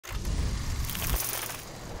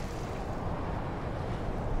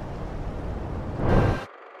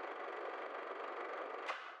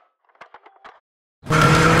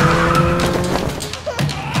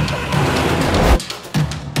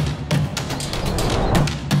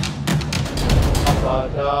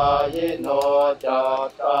จายโนจัต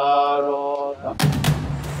ตารโอ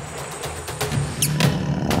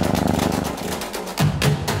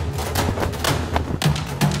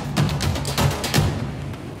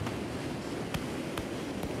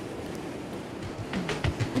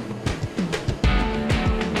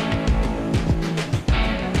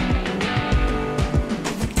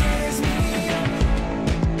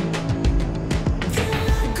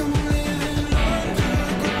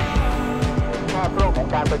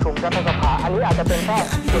การประชุมรัฐสภาอันนี้อาจจะเป็นแค่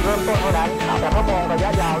จุดเริ่มต้นเท่านั้นแต่ถ้ามองระยะ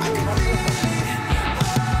ยาว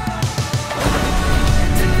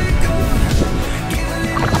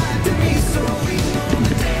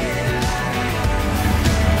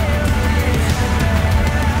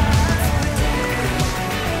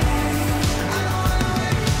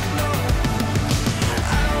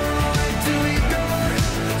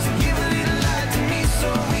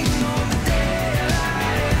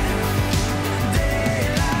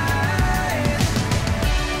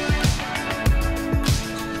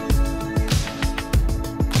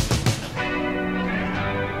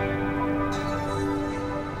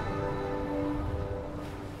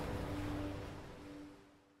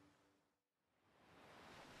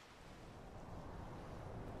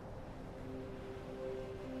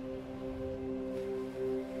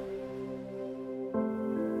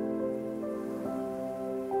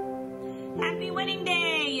Happy wedding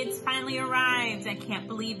day! It's finally arrived. I can't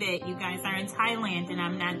believe it. You guys are in Thailand and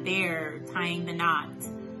I'm not there tying the knot.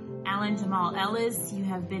 Alan Jamal Ellis, you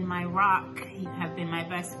have been my rock. You have been my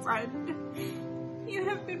best friend. You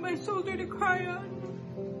have been my shoulder to cry on.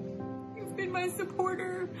 You've been my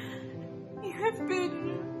supporter. You have been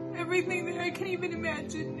everything that I can even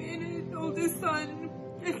imagine in an oldest son.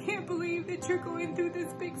 I can't believe that you're going through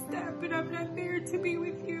this big step and I'm not there to be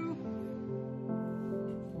with you.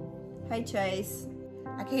 Hey Chase,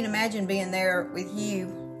 I can't imagine being there with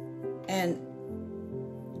you and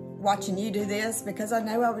watching you do this because I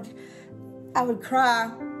know I would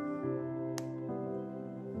cry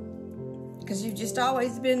because you've just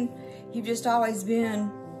always been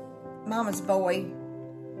Mama's boy.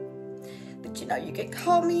 But you know you can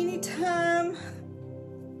call me anytime.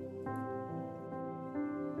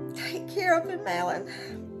 Take care of him, Alan.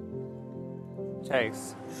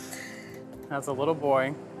 Chase, as a little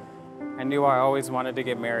boy, I knew I always wanted to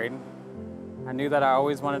get married. I knew that I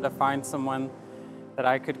always wanted to find someone that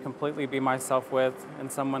I could completely be myself with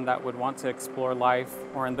and someone that would want to explore life,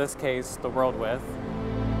 or in this case, the world with.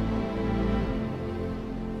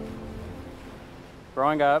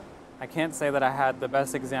 Growing up, I can't say that I had the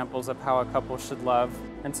best examples of how a couple should love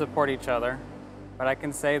and support each other, but I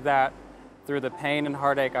can say that through the pain and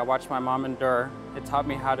heartache I watched my mom endure, it taught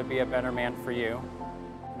me how to be a better man for you.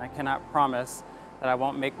 And I cannot promise that I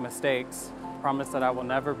won't make mistakes. I promise that I will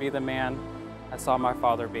never be the man I saw my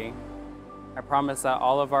father be. I promise that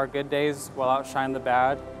all of our good days will outshine the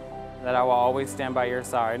bad, and that I will always stand by your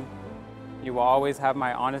side. You will always have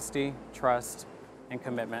my honesty, trust, and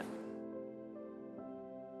commitment.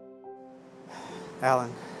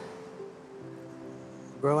 Alan,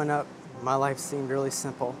 growing up, my life seemed really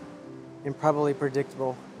simple and probably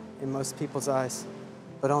predictable in most people's eyes.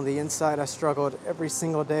 But on the inside, I struggled every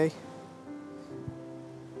single day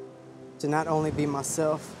to not only be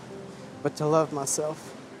myself, but to love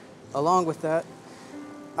myself. Along with that,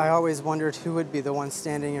 I always wondered who would be the one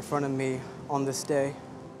standing in front of me on this day.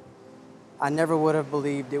 I never would have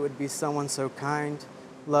believed it would be someone so kind,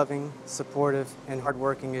 loving, supportive, and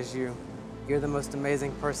hardworking as you. You're the most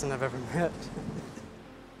amazing person I've ever met.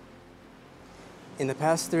 In the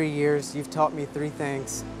past 3 years, you've taught me 3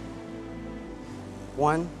 things.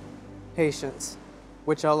 1, patience,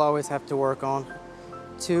 which I'll always have to work on.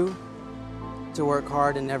 2, to work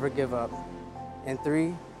hard and never give up. And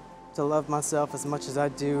 3, to love myself as much as I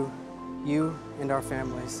do you and our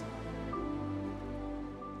families.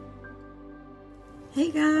 Hey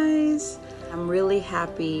guys, I'm really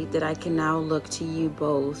happy that I can now look to you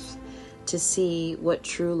both to see what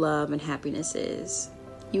true love and happiness is.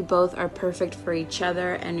 You both are perfect for each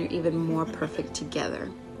other and you're even more perfect together.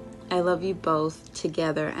 I love you both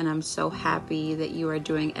together and I'm so happy that you are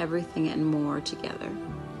doing everything and more together.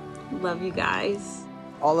 Love you guys.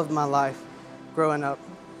 All of my life, growing up,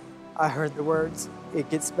 I heard the words, "It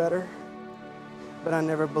gets better," but I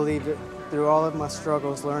never believed it. Through all of my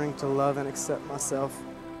struggles learning to love and accept myself,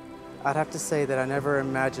 I'd have to say that I never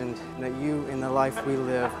imagined that you and the life we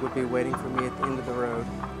live would be waiting for me at the end of the road.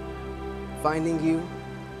 Finding you,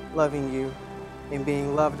 loving you, and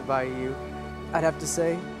being loved by you, I'd have to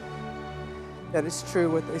say that it's true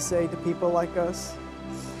what they say to people like us.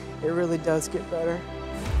 It really does get better.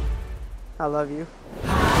 I love you.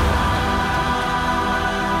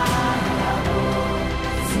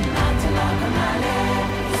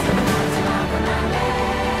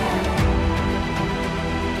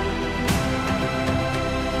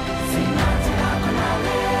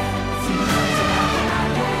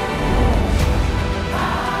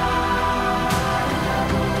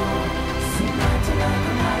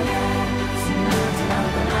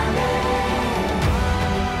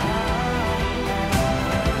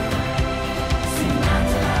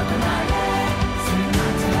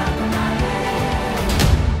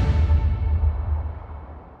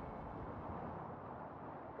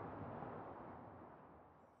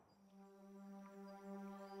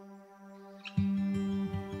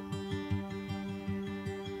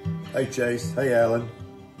 Hey Chase, hey Alan.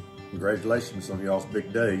 Congratulations on y'all's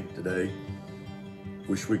big day today.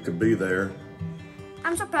 Wish we could be there.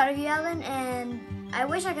 I'm so proud of you, Alan, and I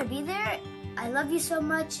wish I could be there. I love you so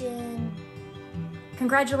much, and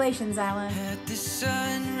congratulations, Alan. At the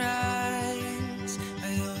sunrise,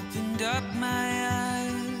 I opened up my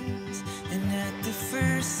eyes, and at the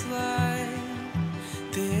first light,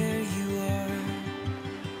 there you are.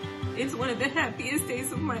 It's one of the happiest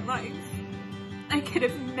days of my life. I could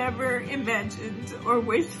have never imagined or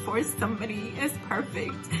wished for somebody as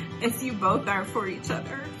perfect as you both are for each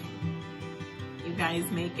other. You guys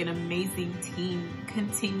make an amazing team.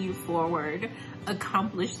 Continue forward.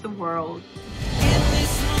 Accomplish the world. In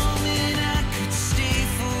this moment, I could stay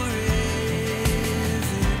forever.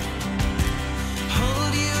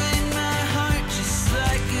 Hold you in my heart just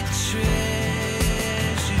like a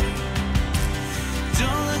treasure.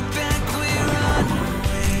 Don't look back, we're on our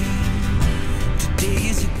way. Today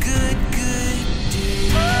is a good, good day.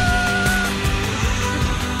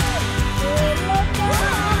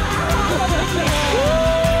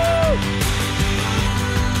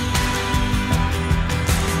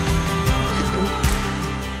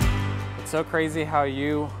 It's so crazy how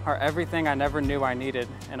you are everything I never knew I needed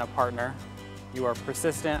in a partner. You are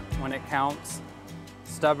persistent when it counts,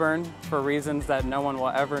 stubborn for reasons that no one will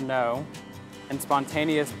ever know, and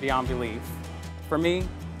spontaneous beyond belief. For me,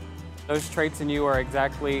 those traits in you are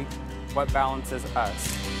exactly what balances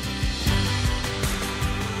us.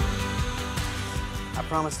 I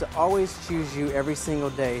promise to always choose you every single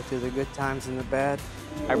day through the good times and the bad.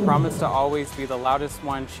 I promise to always be the loudest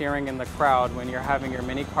one cheering in the crowd when you're having your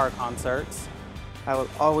mini car concerts. I will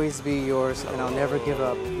always be yours, and I'll never give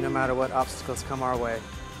up, no matter what obstacles come our way.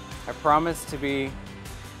 I promise to be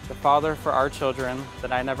the father for our children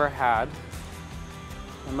that I never had.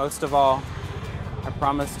 And most of all, I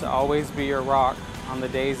promise to always be your rock on the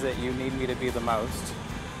days that you need me to be the most.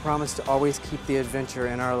 I promise to always keep the adventure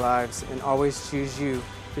in our lives and always choose you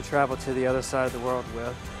to travel to the other side of the world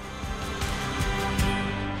with.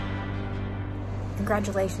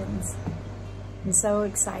 Congratulations. I'm so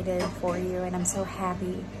excited for you, and I'm so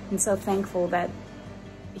happy and so thankful that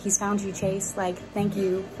he's found you, Chase. Like, thank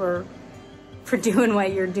you for doing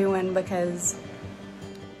what you're doing, because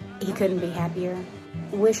he couldn't be happier.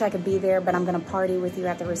 Wish I could be there, but I'm gonna party with you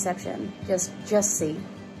at the reception. Just see.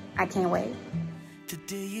 I can't wait.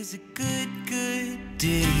 Today is a good, good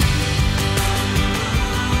day.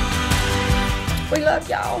 We love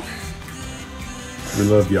y'all. We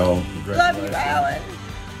love y'all. Love you, Alan.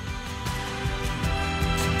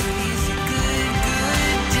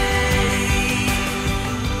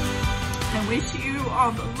 I wish you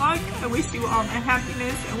all the luck. I wish you all the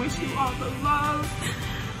happiness. I wish you all the love.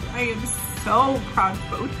 I am so proud of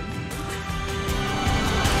both of you.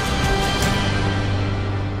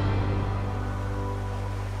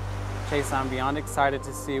 Chase, I'm beyond excited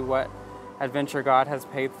to see what adventure God has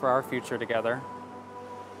paid for our future together.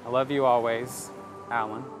 I love you always,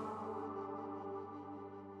 Alan.